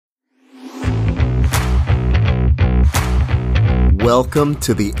Welcome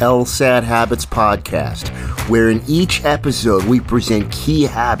to the LSAT Habits Podcast, where in each episode we present key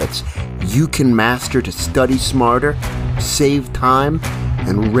habits you can master to study smarter, save time,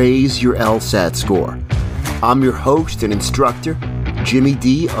 and raise your LSAT score. I'm your host and instructor, Jimmy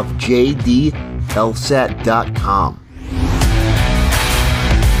D of JDLSAT.com.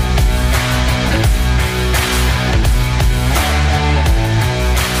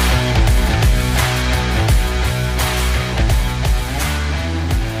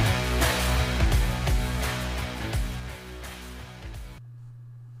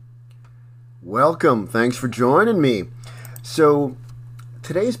 Welcome. Thanks for joining me. So,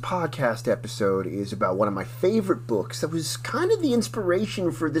 today's podcast episode is about one of my favorite books that was kind of the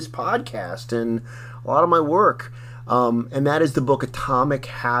inspiration for this podcast and a lot of my work, and that is the book Atomic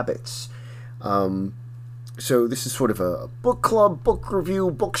Habits. So this is sort of a book club, book review,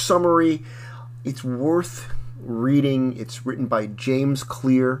 book summary. It's worth reading. It's written by James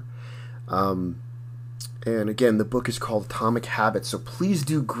Clear. And again, the book is called Atomic Habits, so please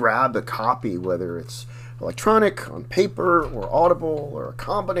do grab a copy, whether it's electronic, on paper, or Audible, or a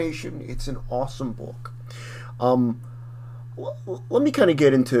combination. It's an awesome book. Let me kind of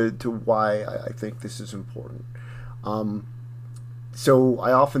get into why I think this is important. So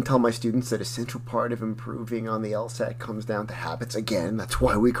I often tell my students that a central part of improving on the LSAT comes down to habits. Again, that's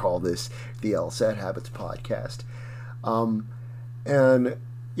why we call this the LSAT Habits Podcast. And,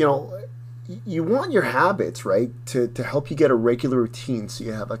 you know, you want your habits, right, to help you get a regular routine so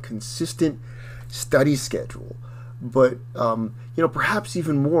you have a consistent study schedule. But, perhaps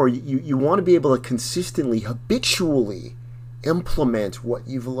even more, you want to be able to consistently, habitually implement what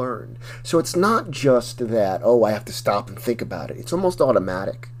you've learned. So it's not just that, I have to stop and think about it. It's almost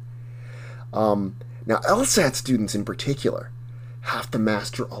automatic. Now, LSAT students in particular have to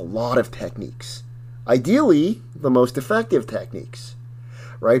master a lot of techniques. Ideally, the most effective techniques.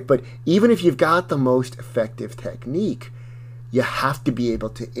 Right? But even if you've got the most effective technique, you have to be able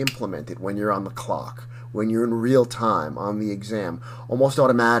to implement it when you're on the clock, when you're in real time on the exam, almost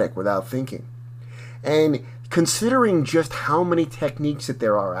automatic without thinking. And considering just how many techniques that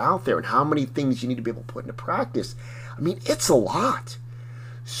there are out there and how many things you need to be able to put into practice, I mean, it's a lot.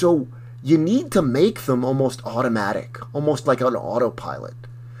 So you need to make them almost automatic, almost like an autopilot,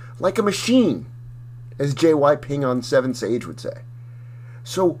 like a machine, as J.Y. Ping on Seven Sage would say.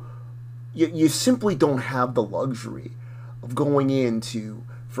 So you simply don't have the luxury of going in to,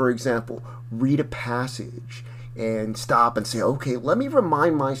 for example, read a passage and stop and say, okay, let me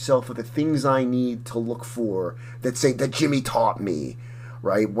remind myself of the things I need to look for that Jimmy taught me,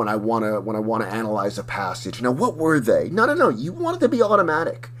 right? When I want to analyze a passage. Now, what were they? No. You want it to be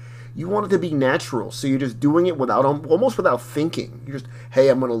automatic. You want it to be natural. So you're just doing it almost without thinking. You're just, hey,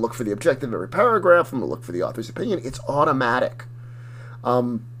 I'm going to look for the objective of every paragraph. I'm going to look for the author's opinion. It's automatic.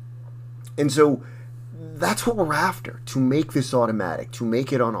 And so that's what we're after, to make this automatic, to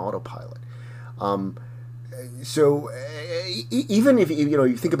make it on autopilot. Even if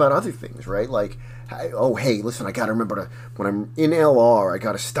you think about other things, right? Like, hey, listen, I got to remember when I'm in LR, I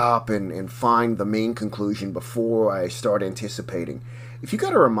got to stop and find the main conclusion before I start anticipating. If you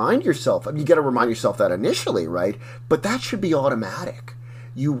got to remind yourself, you got to remind yourself that initially, right? But that should be automatic.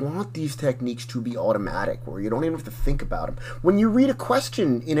 You want these techniques to be automatic, where you don't even have to think about them. When you read a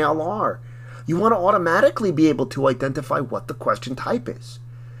question in LR, you want to automatically be able to identify what the question type is,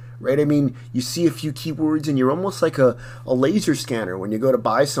 right? I mean, you see a few keywords and you're almost like a laser scanner when you go to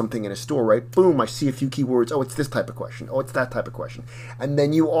buy something in a store, right? Boom, I see a few keywords. Oh, it's this type of question. Oh, it's that type of question. And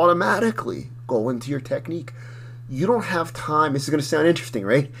then you automatically go into your technique. You don't have time. This is going to sound interesting,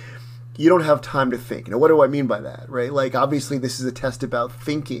 right? You don't have time to think. Now, what do I mean by that, right? Like, obviously, this is a test about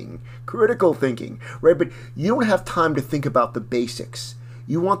thinking, critical thinking, right? But you don't have time to think about the basics.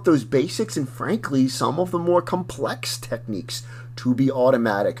 You want those basics and, frankly, some of the more complex techniques to be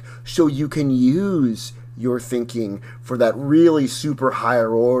automatic so you can use your thinking for that really super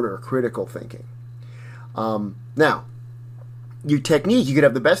higher order critical thinking. Now, your technique, you could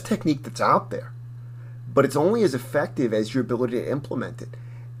have the best technique that's out there, but it's only as effective as your ability to implement it.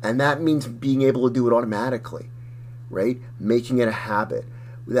 And that means being able to do it automatically, right? Making it a habit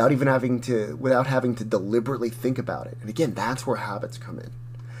without having to deliberately think about it. And again, that's where habits come in.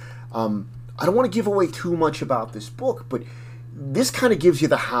 I don't want to give away too much about this book, but this kind of gives you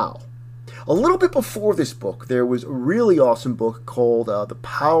the how. A little bit before this book, there was a really awesome book called The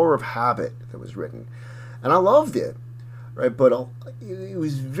Power of Habit that was written. And I loved it, right? But it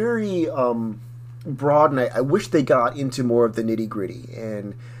was very broad, and I wish they got into more of the nitty-gritty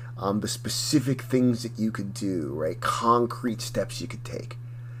and the specific things that you could do, right? Concrete steps you could take.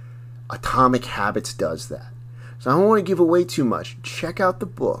 Atomic Habits does that. So I don't want to give away too much. Check out the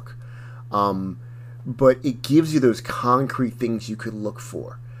book. But it gives you those concrete things you could look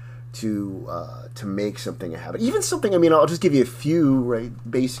for to make something a habit. Even something, I'll just give you a few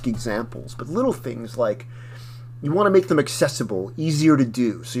basic examples, but little things like you want to make them accessible, easier to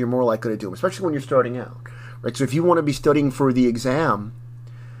do, so you're more likely to do them, especially when you're starting out. Right? So if you want to be studying for the exam,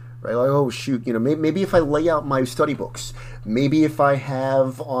 right? Like, oh shoot, maybe if I lay out my study books, maybe if I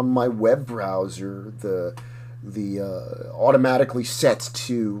have on my web browser the automatically sets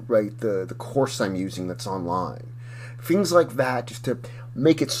to the course I'm using that's online, things like that, just to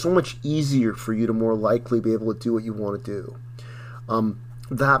make it so much easier for you to more likely be able to do what you want to do.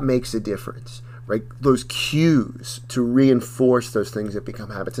 That makes a difference, right? Those cues to reinforce those things that become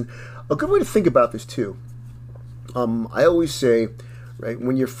habits. And a good way to think about this too, I always say, right,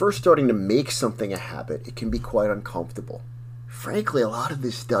 when you're first starting to make something a habit, it can be quite uncomfortable. Frankly, a lot of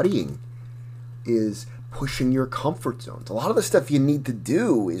this studying is pushing your comfort zones. A lot of the stuff you need to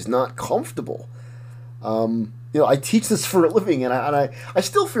do is not comfortable. I teach this for a living, and I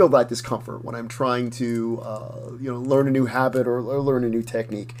still feel that discomfort when I'm trying to learn a new habit or learn a new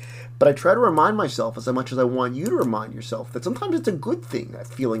technique. But I try to remind myself, as much as I want you to remind yourself, that sometimes it's a good thing that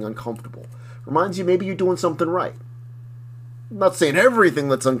feeling uncomfortable. Reminds you maybe you're doing something right. I'm not saying everything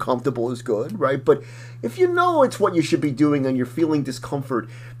that's uncomfortable is good, right? But if you know it's what you should be doing and you're feeling discomfort,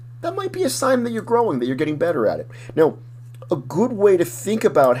 that might be a sign that you're growing, that you're getting better at it. Now, a good way to think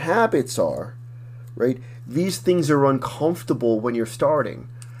about habits are, right, these things are uncomfortable when you're starting,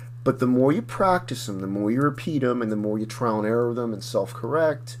 but the more you practice them, the more you repeat them, and the more you trial and error them and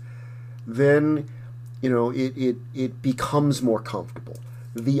self-correct, then, it becomes more comfortable.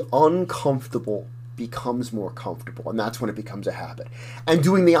 The uncomfortable becomes more comfortable, and that's when it becomes a habit. And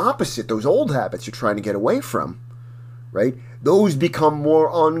doing the opposite, those old habits you're trying to get away from, right? Those become more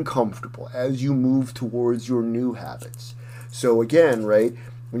uncomfortable as you move towards your new habits. So again, right,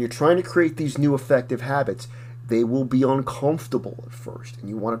 when you're trying to create these new effective habits, they will be uncomfortable at first. And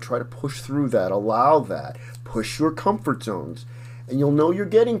you want to try to push through that, allow that, push your comfort zones. And you'll know you're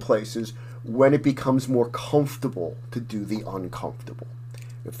getting places when it becomes more comfortable to do the uncomfortable,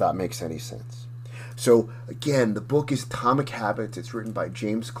 if that makes any sense. So again, the book is Atomic Habits. It's written by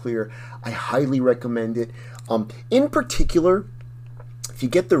James Clear. I highly recommend it. In particular, if you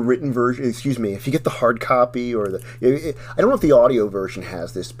get the written version, if you get the hard copy or I don't know if the audio version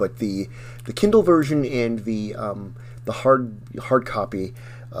has this, but the Kindle version and the hard copy,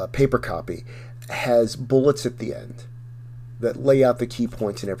 paper copy, has bullets at the end that lay out the key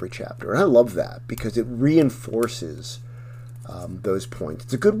points in every chapter. And I love that because it reinforces those points.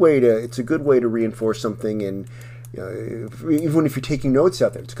 It's a good way to reinforce something, and even if you're taking notes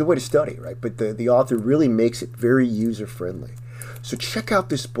out there, it's a good way to study, right? But the author really makes it very user friendly. So check out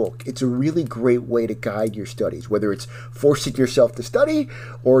this book. It's a really great way to guide your studies, whether it's forcing yourself to study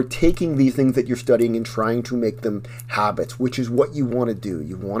or taking these things that you're studying and trying to make them habits, which is what you want to do.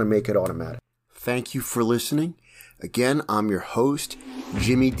 You want to make it automatic. Thank you for listening. Again, I'm your host,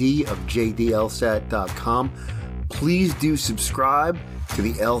 Jimmy D of JDLSAT.com. Please do subscribe to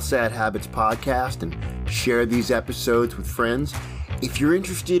the LSAT Habits podcast and share these episodes with friends. If you're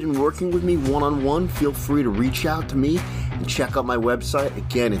interested in working with me one-on-one, feel free to reach out to me and check out my website.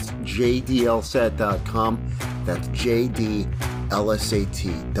 Again, it's JDLSAT.com. That's JDLSAT.com.